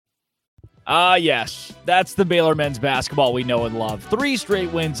Yes, that's the Baylor men's basketball we know and love. 3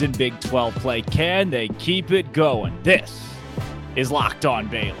 straight wins in Big 12 play. Can they keep it going? This is Locked On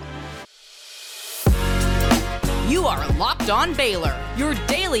Baylor. You are Locked On Baylor, your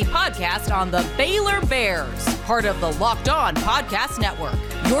daily podcast on the Baylor Bears, part of the Locked On Podcast Network,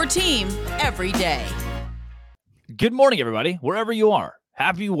 your team every day. Good morning, everybody, wherever you are.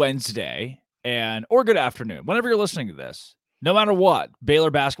 Happy Wednesday or good afternoon, whenever you're listening to this. No matter what,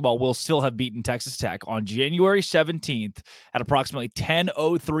 Baylor basketball will still have beaten Texas Tech on January 17th at approximately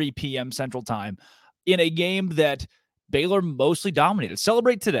 10:03 p.m. Central Time in a game that Baylor mostly dominated.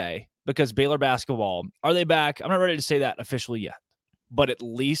 Celebrate today because Baylor basketball, are they back? I'm not ready to say that officially yet, but at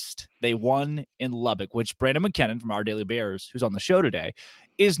least they won in Lubbock, which Brandon McKinnon from Our Daily Bears, who's on the show today,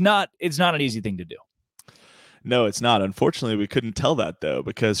 it's not an easy thing to do. No, it's not. Unfortunately, we couldn't tell that, though,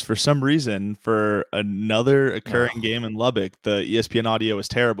 because for some reason, for another occurring game in Lubbock, the ESPN audio was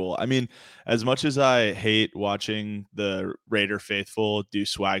terrible. I mean, as much as I hate watching the Raider faithful do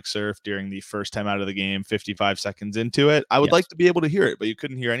swag surf during the first time out of the game, 55 seconds into it, I would like to be able to hear it, but you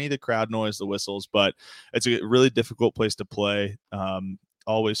couldn't hear any of the crowd noise, the whistles, but it's a really difficult place to play.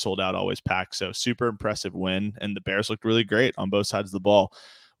 Always sold out, always packed. So super impressive win. And the Bears looked really great on both sides of the ball,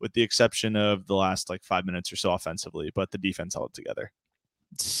 with the exception of the last 5 minutes or so offensively, but the defense held it together.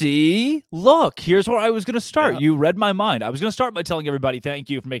 See, look, here's where I was going to start. Yeah. You read my mind. I was going to start by telling everybody thank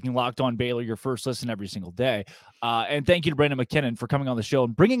you for making Locked On Baylor your first listen every single day. And thank you to Brandon McKinnon for coming on the show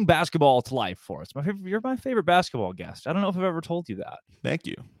and bringing basketball to life for us. You're my favorite basketball guest. I don't know if I've ever told you that. Thank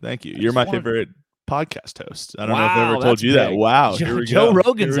you. You're my favorite podcast host. I don't know if I ever told you that. Wow. Joe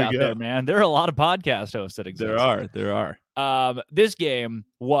Rogan's out there, man. There are a lot of podcast hosts that exist. There are. This game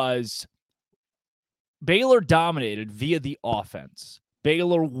was Baylor dominated via the offense.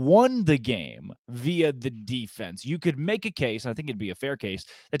 Baylor won the game via the defense. You could make a case, and I think it'd be a fair case,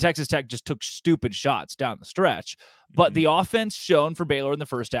 that Texas Tech just took stupid shots down the stretch. But the offense shown for Baylor in the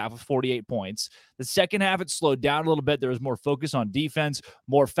first half of 48 points. The second half, it slowed down a little bit. There was more focus on defense,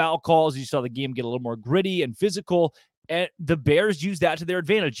 more foul calls. You saw the game get a little more gritty and physical. And the Bears used that to their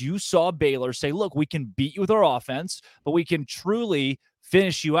advantage. You saw Baylor say, look, we can beat you with our offense, but we can truly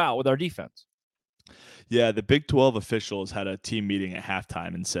finish you out with our defense. Yeah, the Big 12 officials had a team meeting at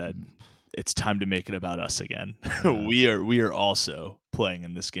halftime and said, it's time to make it about us again. We are also playing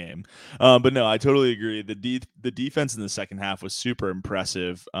in this game. But no, I totally agree. The defense in the second half was super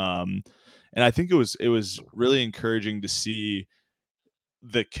impressive. And I think it was really encouraging to see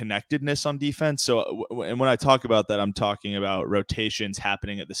the connectedness on defense. So and when I talk about that, I'm talking about rotations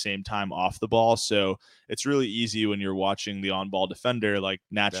happening at the same time off the ball. So it's really easy when you're watching the on-ball defender,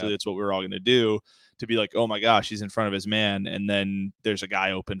 naturally that's what we're all going to do, to be like, oh my gosh, he's in front of his man. And then there's a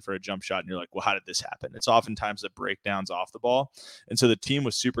guy open for a jump shot. And you're like, well, how did this happen? It's oftentimes the breakdowns off the ball. And so the team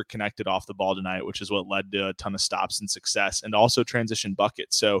was super connected off the ball tonight, which is what led to a ton of stops and success, and also transition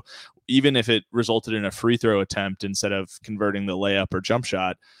buckets. So even if it resulted in a free throw attempt instead of converting the layup or jump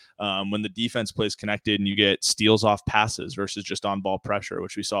shot, when the defense plays connected and you get steals off passes versus just on ball pressure,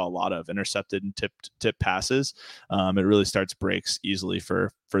 which we saw a lot of intercepted and tip passes, it really starts breaks easily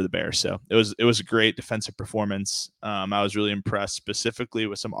for the Bears. So it was a great defensive performance. I was really impressed specifically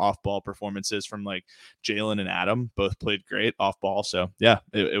with some off ball performances from Jalen and Adam. Both played great off ball. So yeah,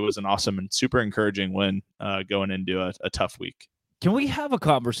 it was an awesome and super encouraging win going into a tough week. Can we have a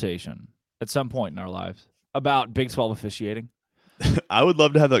conversation at some point in our lives about Big 12 officiating? I would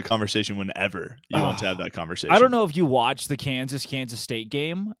love to have that conversation whenever you want to have that conversation. I don't know if you watched the Kansas State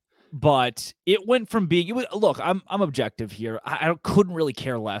game, but it went from being look, I'm objective here. I couldn't really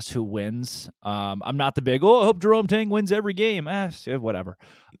care less who wins. I'm not the big, I hope Jerome Tang wins every game. Whatever.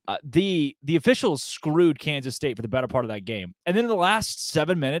 The officials screwed Kansas State for the better part of that game. And then in the last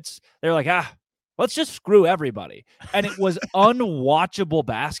 7 minutes, they're like, let's just screw everybody. And it was unwatchable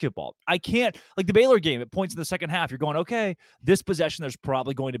basketball. I can't, the Baylor game, at points in the second half, you're going, okay, this possession, there's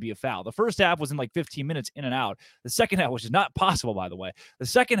probably going to be a foul. The first half was in 15 minutes in and out. The second half, which is not possible, by the way, the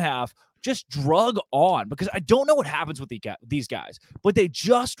second half just drug on, because I don't know what happens with these guys, but they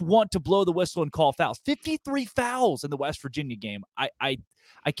just want to blow the whistle and call fouls. 53 fouls in the West Virginia game. I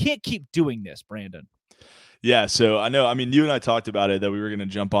can't keep doing this, Brandon. Yeah, so I know, you and I talked about it, that we were going to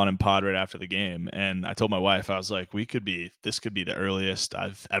jump on and pod right after the game. And I told my wife, I was like, this could be the earliest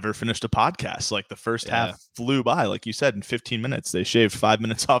I've ever finished a podcast. The first half flew by, like you said, in 15 minutes. They shaved 5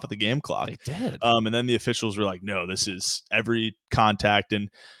 minutes off of the game clock. They did. And then the officials were like, no, this is every contact.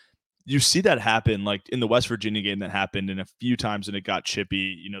 And you see that happen, in the West Virginia game that happened, and a few times when it got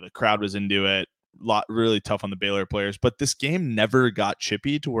chippy, the crowd was into it. Really tough on the Baylor players, but this game never got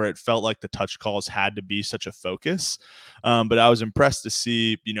chippy to where it felt like the touch calls had to be such a focus. But I was impressed to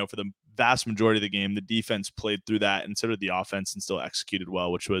see, for the vast majority of the game, the defense played through that, and so did the offense, and still executed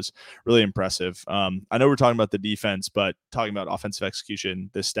well, which was really impressive. I know we're talking about the defense, but talking about offensive execution,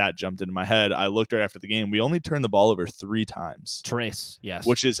 this stat jumped into my head. I looked right after the game. We only turned the ball over 3 times. Trace, yes.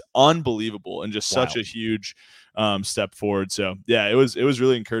 Which is unbelievable and just such a huge step forward. So yeah, it was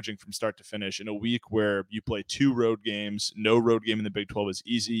really encouraging from start to finish in a week where you play 2 road games. No road game in the Big 12 is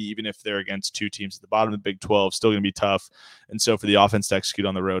easy, even if they're against 2 teams at the bottom of the Big 12, still going to be tough. And so for the offense to execute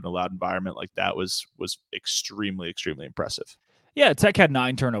on the road in a loud environment like that was extremely, extremely impressive. Yeah, Tech had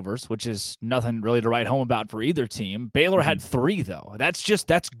 9 turnovers, which is nothing really to write home about for either team. Baylor had 3, though.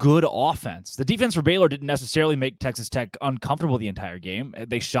 That's good offense. The defense for Baylor didn't necessarily make Texas Tech uncomfortable the entire game.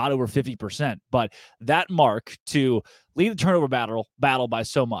 They shot over 50%, but that mark to lead the turnover battle by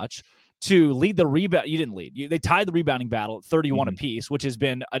so much, to lead the rebound, you didn't lead. They tied the rebounding battle at 31 apiece, which has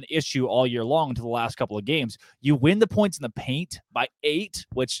been an issue all year long until the last couple of games. You win the points in the paint by 8,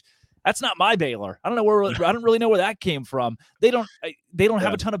 which that's not my Baylor. I don't really know where that came from. They don't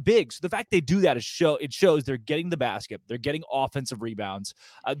have a ton of bigs. The fact they do that shows they're getting the basket. They're getting offensive rebounds.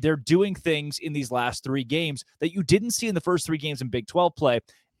 They're doing things in these last 3 games that you didn't see in the first 3 games in Big 12 play.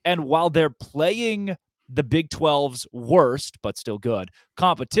 And while they're playing the Big 12's worst, but still good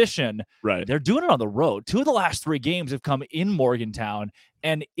competition, right, they're doing it on the road. 2 of the last 3 games have come in Morgantown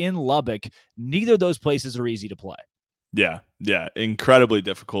and in Lubbock. Neither of those places are easy to play. Yeah, incredibly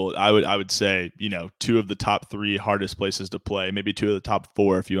difficult. I would say, 2 of the top 3 hardest places to play, maybe 2 of the top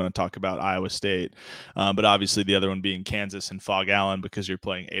 4 if you want to talk about Iowa State. But obviously the other one being Kansas and Fog Allen, because you're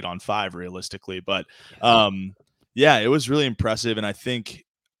playing 8-on-5 realistically. But it was really impressive. And I think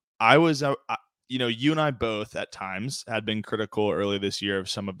you and I both at times had been critical early this year of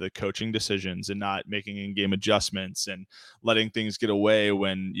some of the coaching decisions and not making in-game adjustments and letting things get away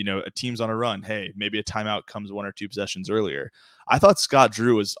when, a team's on a run. Hey, maybe a timeout comes 1 or 2 possessions earlier. I thought Scott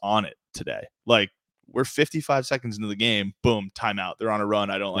Drew was on it today. Like, we're 55 seconds into the game, boom, timeout. They're on a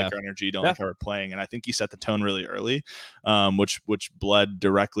run. I don't like our energy, don't like how we're playing. And I think he set the tone really early, which bled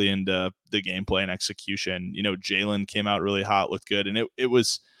directly into the gameplay and execution. Jalen came out really hot, looked good. And it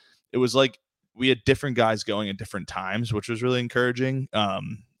was like, we had different guys going at different times, which was really encouraging.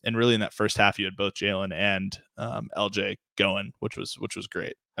 And really in that first half, you had both Jalen and LJ going, which was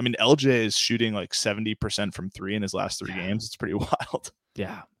great. I mean, LJ is shooting like 70% from 3 in his last 3 games. It's pretty wild.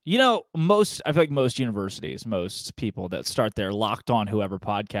 Yeah. I feel like most universities, most people that start their Locked On Whoever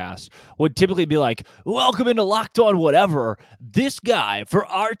podcast would typically be like, welcome into Locked On Whatever. This guy for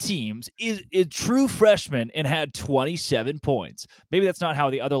our teams is a true freshman and had 27 points. Maybe that's not how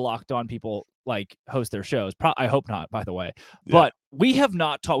the other Locked On people host their shows. I hope not, by the way. Yeah. But we have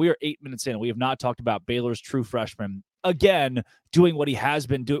not talked. We are 8 minutes in. We have not talked about Baylor's true freshman again doing what he has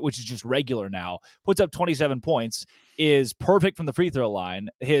been doing, which is just regular now. Puts up 27 points, is perfect from the free throw line.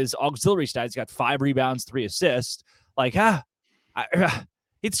 His auxiliary stats got 5 rebounds, 3 assists.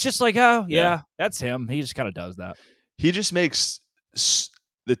 It's just like, that's him. He just kind of does that. He just makes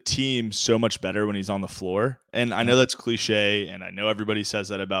the team so much better when he's on the floor. And I know that's cliche, and I know everybody says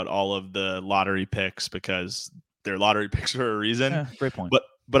that about all of the lottery picks because they're lottery picks for a reason. Yeah, great point.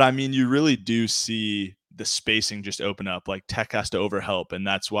 But I mean, you really do see the spacing just open up. Like, Tech has to overhelp, and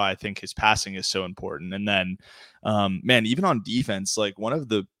that's why I think his passing is so important. And then, even on defense, like one of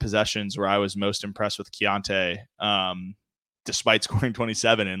the possessions where I was most impressed with Keontae, despite scoring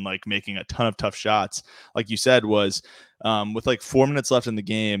 27 and making a ton of tough shots, like you said, was with 4 minutes left in the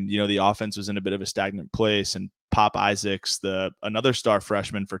game, the offense was in a bit of a stagnant place, and Pop Isaacs, another star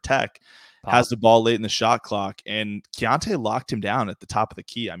freshman for Tech, has the ball late in the shot clock, and Keontae locked him down at the top of the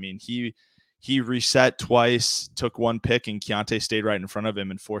key. I mean, he reset twice, took 1 pick, and Keontae stayed right in front of him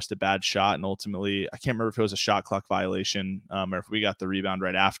and forced a bad shot. And ultimately, I can't remember if it was a shot clock violation or if we got the rebound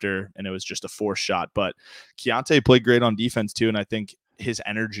right after and it was just a forced shot. But Keontae played great on defense too, and I think his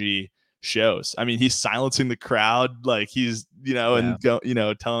energy shows. I mean, he's silencing the crowd, he's and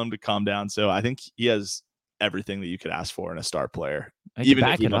telling him to calm down. So I think he has everything that you could ask for in a star player, even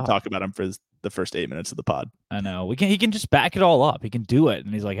if we don't talk about him for the first 8 minutes of the pod. I know he can just back it all up. He can do it.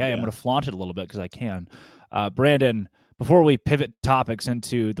 And he's like, hey, I'm going to flaunt it a little bit because I can. Brandon, before we pivot topics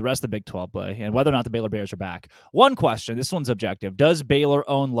into the rest of the Big 12 play and whether or not the Baylor Bears are back, one question, this one's objective. Does Baylor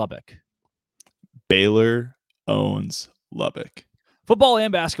own Lubbock? Baylor owns Lubbock. Football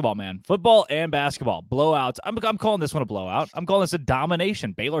and basketball, man. Football and basketball. Blowouts. I'm calling this one a blowout. I'm calling this a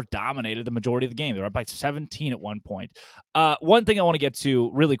domination. Baylor dominated the majority of the game. They were up by 17 at one point. One thing I want to get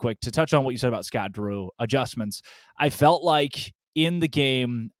to really quick to touch on what you said about Scott Drew, adjustments. I felt like in the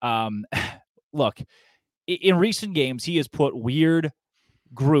game, look, in recent games, he has put weird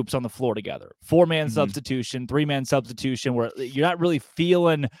groups on the floor together. 4-man substitution, 3-man substitution, where you're not really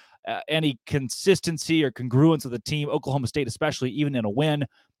feeling any consistency or congruence of the team, Oklahoma State especially, even in a win.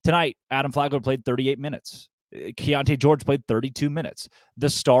 Tonight, Adam Flagler played 38 minutes. Keontae George played 32 minutes. The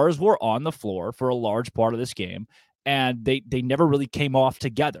stars were on the floor for a large part of this game, and they never really came off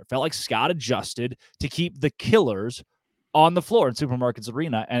together. Felt like Scott adjusted to keep the killers on the floor in Supermarkets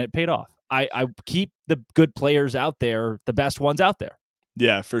Arena, and it paid off. I keep the good players out there, the best ones out there.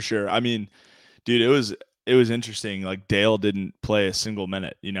 Yeah, for sure. I mean, dude, it was interesting. Like Dale didn't play a single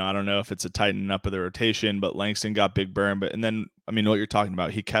minute. You know, I don't know if it's a tightening up of the rotation, but Langston got big burn. And then, I mean, what you're talking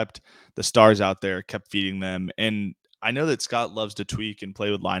about, he kept the stars out there, kept feeding them. And I know that Scott loves to tweak and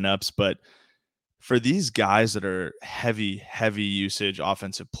play with lineups, but for these guys that are heavy usage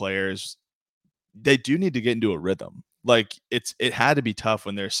offensive players, they do need to get into a rhythm. Like it had to be tough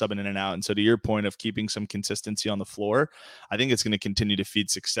when they're subbing in and out. And so to your point of keeping some consistency on the floor, I think it's going to continue to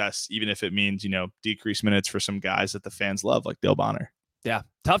feed success, even if it means, you know, decreased minutes for some guys that the fans love, like Dale Bonner. Yeah.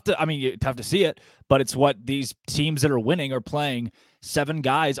 Tough to see it, but it's what these teams that are winning are playing 7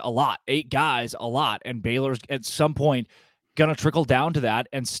 guys a lot, 8 guys a lot. And Baylor's at some point going to trickle down to that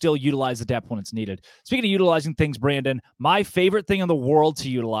and still utilize the depth when it's needed. Speaking of utilizing things, Brandon, my favorite thing in the world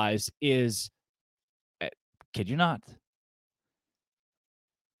to utilize is, kid you not,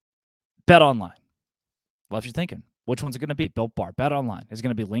 Bet Online. Left you thinking, which one's it going to be? Built Bar, Bet Online. Is it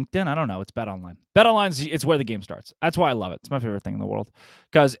going to be LinkedIn? I don't know. It's Bet Online. Bet Online, it's where the game starts. That's why I love it. It's my favorite thing in the world.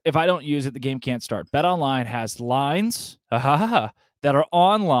 Because if I don't use it, the game can't start. Bet Online has lines that are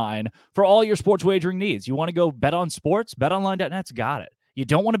online for all your sports wagering needs. You want to go bet on sports? BetOnline.net's got it. You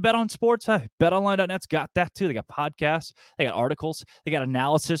don't want to bet on sports? BetOnline.net's got that too. They got podcasts, they got articles, they got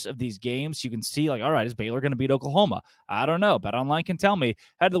analysis of these games. You can see, like, all right, is Baylor going to beat Oklahoma? I don't know. BetOnline can tell me.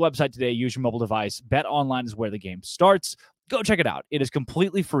 Head to the website today. Use your mobile device. BetOnline is where the game starts. Go check it out. It is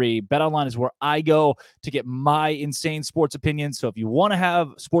completely free. BetOnline is where I go to get my insane sports opinions. So if you want to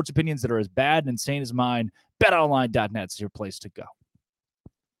have sports opinions that are as bad and insane as mine, BetOnline.net is your place to go.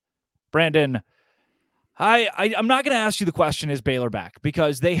 Brandon, I'm not going to ask you the question, is Baylor back?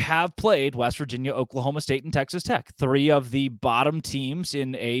 Because they have played West Virginia, Oklahoma State, and Texas Tech. 3 of the bottom teams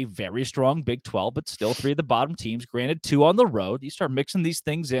in a very strong Big 12, but still 3 of the bottom teams. Granted, 2 on the road. You start mixing these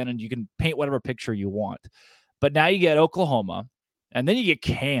things in, and you can paint whatever picture you want. But now you get Oklahoma, and then you get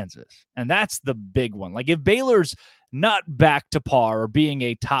Kansas. And that's the big one. Like, if Baylor's not back to par or being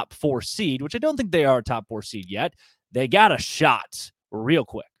a top 4 seed, which I don't think they are a top 4 seed yet, they got a shot real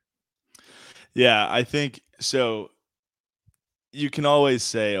quick. Yeah, I think so. You can always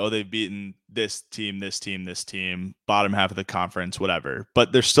say, oh, they've beaten this team, bottom half of the conference, whatever.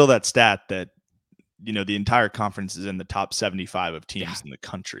 But there's still that stat that, you know, the entire conference is in the top 75 of teams in the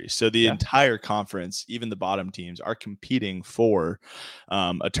country. So the entire conference, even the bottom teams, are competing for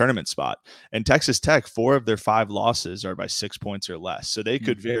a tournament spot. And Texas Tech, 4 of their 5 losses are by 6 points or less. So they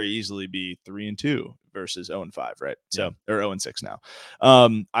could very easily be 3-2 versus 0-5, right? So or 0-6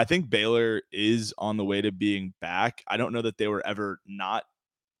 now. I think Baylor is on the way to being back. I don't know that they were ever not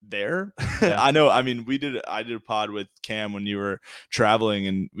there. I know. I mean, I did a pod with Cam when you were traveling,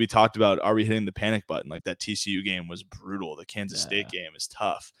 and we talked about, are we hitting the panic button? Like, that TCU game was brutal. The Kansas State game is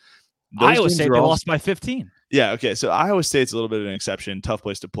tough. Iowa State, they lost by 15. Yeah. Okay. So Iowa State's a little bit of an exception, tough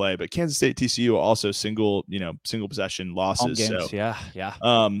place to play, but Kansas State, TCU also single possession losses. Games, so yeah.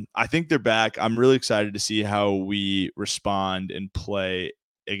 I think they're back. I'm really excited to see how we respond and play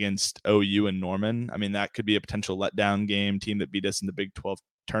against OU and Norman. I mean, that could be a potential letdown game, team that beat us in the Big 12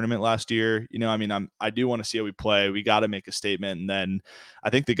 tournament last year. You know, I mean, I do want to see how we play. We got to make a statement, and then I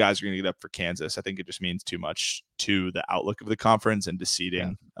think the guys are going to get up for Kansas. I think it just means too much to the outlook of the conference and to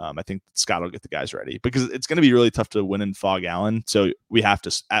seeding. I think Scott will get the guys ready, because it's going to be really tough to win in Fog Allen. So we have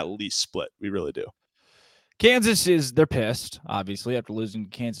to at least split. We really do. Kansas they're pissed, obviously, after losing to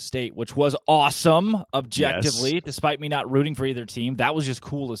Kansas State, which was awesome objectively, despite me not rooting for either team. That was just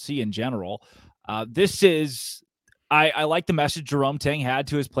cool to see in general. I like the message Jerome Tang had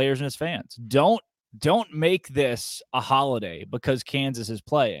to his players and his fans. Don't make this a holiday because Kansas is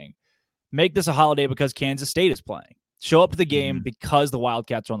playing. Make this a holiday because Kansas State is playing. Show up to the game because the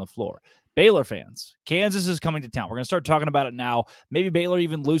Wildcats are on the floor. Baylor fans, Kansas is coming to town. We're going to start talking about it now. Maybe Baylor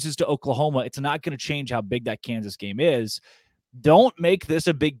even loses to Oklahoma. It's not going to change how big that Kansas game is. Don't make this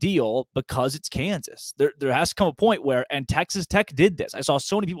a big deal because it's Kansas. There has to come a point where, and Texas Tech did this. I saw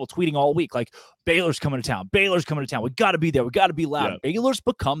so many people tweeting all week, like, Baylor's coming to town. Baylor's coming to town. We got to be there. We got to be loud. Yeah. Baylor's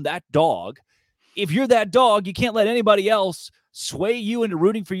become that dog. If you're that dog, you can't let anybody else sway you into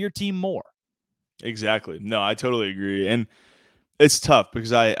rooting for your team more. Exactly. No, I totally agree. And it's tough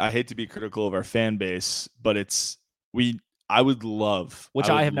because I hate to be critical of our fan base, but I would love. Which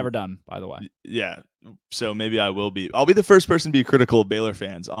I have never done, by the way. Yeah. So maybe I'll be the first person to be critical of Baylor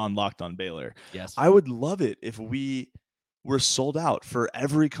fans on Locked On Baylor. Yes. I would love it if we were sold out for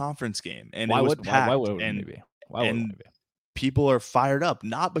every conference game and it was packed. Why would we be? Why would we be? People are fired up,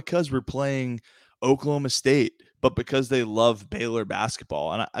 not because we're playing Oklahoma State, but because they love Baylor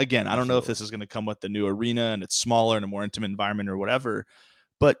basketball. And again, I don't know if this is going to come with the new arena and it's smaller and a more intimate environment or whatever,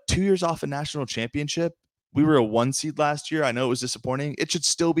 but 2 years off a national championship, we were a 1 seed last year. I know it was disappointing. It should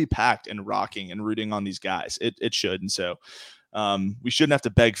still be packed and rocking and rooting on these guys. It should. And so we shouldn't have to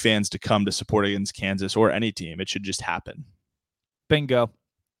beg fans to come to support against Kansas or any team. It should just happen. Bingo.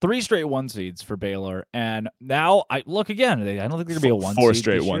 3 straight 1 seeds for Baylor. And now I look again. I don't think they're going to be a 1 4 seed. 4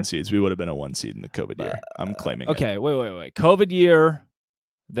 straight 1 seeds. We would have been a 1 seed in the COVID year. I'm claiming okay, wait. COVID year.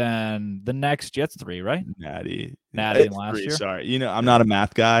 Then the next Jets 3, right? Natty last year. Sorry. I'm not a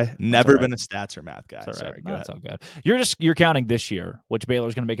math guy. Never been a stats or math guy. Sorry. That's all good. You're counting this year, which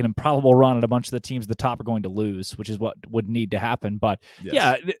Baylor's going to make an improbable run at a bunch of the teams at the top are going to lose, which is what would need to happen. But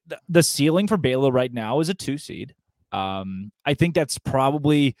yeah, the ceiling for Baylor right now is a 2 seed. I think that's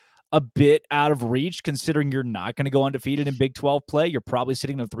probably a bit out of reach considering you're not going to go undefeated in Big 12 play. You're probably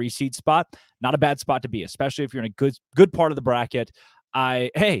sitting in a 3 seed spot. Not a bad spot to be, especially if you're in a good part of the bracket.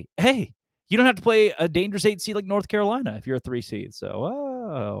 Hey, you don't have to play a dangerous 8 seed like North Carolina if you're a 3 seed.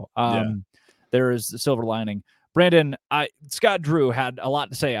 So, there is the silver lining. Brandon, Scott Drew had a lot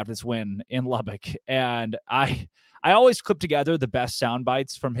to say after this win in Lubbock, and I always clip together the best sound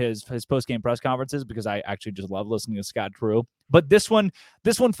bites from his post-game press conferences because I actually just love listening to Scott Drew. But this one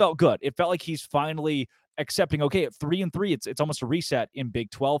felt good. It felt like he's finally accepting, okay, at 3-3, it's almost a reset in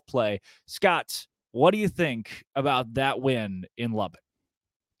Big 12 play. Scott, what do you think about that win in Lubbock?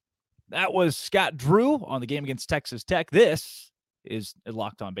 That was Scott Drew on the game against Texas Tech. This is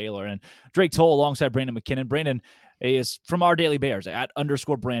Locked On Baylor. And Drake Toll alongside Brandon McKinnon. Brandon is from our Daily Bears at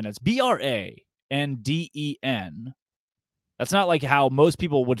 _Brandon. It's BRANDEN. That's not like how most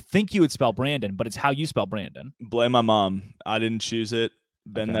people would think you would spell Brandon, but it's how you spell Brandon. Blame my mom. I didn't choose it.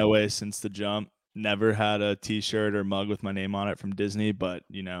 Been that way since the jump. Never had a t-shirt or mug with my name on it from Disney, but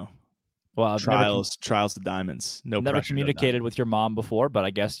well, trials to diamonds. Never communicated with your mom before, but I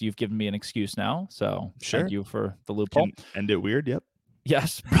guess you've given me an excuse now. So Thank you for the loophole. End it weird. Yep.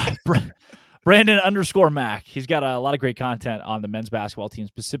 Yes. Brandon _Mac. He's got a lot of great content on the men's basketball team,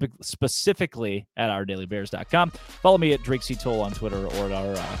 specifically at ourdailybears.com. Follow me at Drake C. Toll on Twitter or at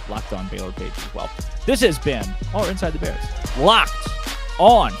our Locked On Baylor page as well. This has been our Inside the Bears. Locked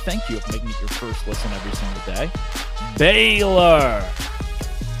On. Thank you for making it your first listen every single day. Baylor.